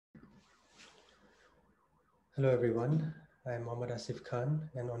Hello everyone, I'm Mohammad Asif Khan,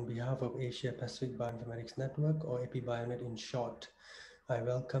 and on behalf of Asia Pacific Bioinformatics Network, or APBioNet in short, I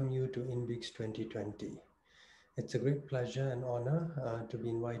welcome you to INBIX 2020. It's a great pleasure and honor to be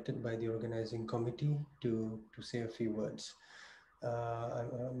invited by the organizing committee to say a few words.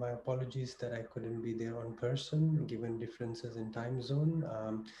 My apologies that I couldn't be there on person given differences in time zone.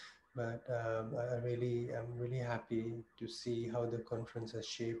 I'm really happy to see how the conference has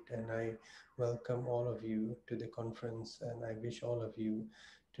shaped, and I welcome all of you to the conference, and I wish all of you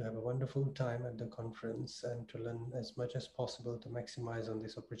to have a wonderful time at the conference and to learn as much as possible to maximize on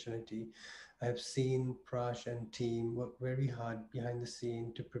this opportunity. I have seen Prash and team work very hard behind the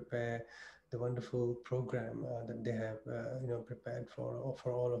scene to prepare the wonderful program that they have prepared for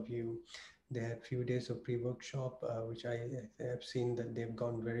all of you. They had few days of pre-workshop, which I have seen that they've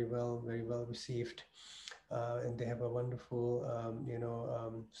gone very well received. And they have a wonderful,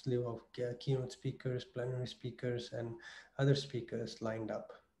 slew of keynote speakers, plenary speakers, and other speakers lined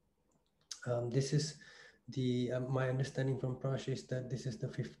up. This is the my understanding from Prash is that this is the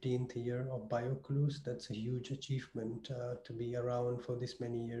 15th year of BioClues. That's a huge achievement to be around for this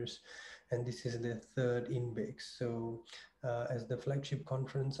many years, and this is the third INBIX. So, as the flagship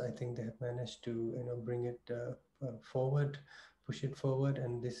conference, I think they have managed to bring it forward, push it forward,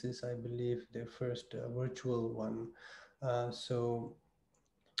 and this is, I believe, their first virtual one. So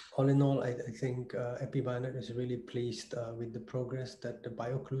all in all, I think APBioNet is really pleased with the progress that the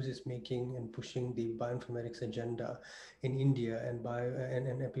BioClues is making and pushing the bioinformatics agenda in India, and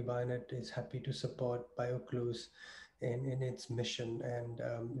APBioNet is happy to support BioClues in its mission, and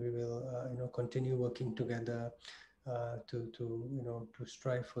we will continue working together to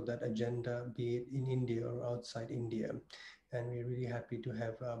strive for that agenda, be it in India or outside India. And we're really happy to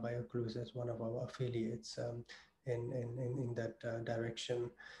have BioClues as one of our affiliates in that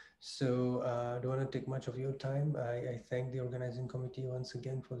direction. So I don't want to take much of your time. I thank the organizing committee once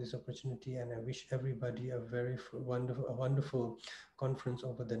again for this opportunity, and I wish everybody a wonderful conference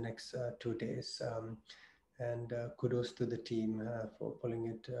over the next 2 days. And kudos to the team for pulling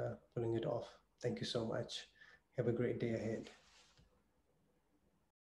it off. Thank you so much. Have a great day ahead.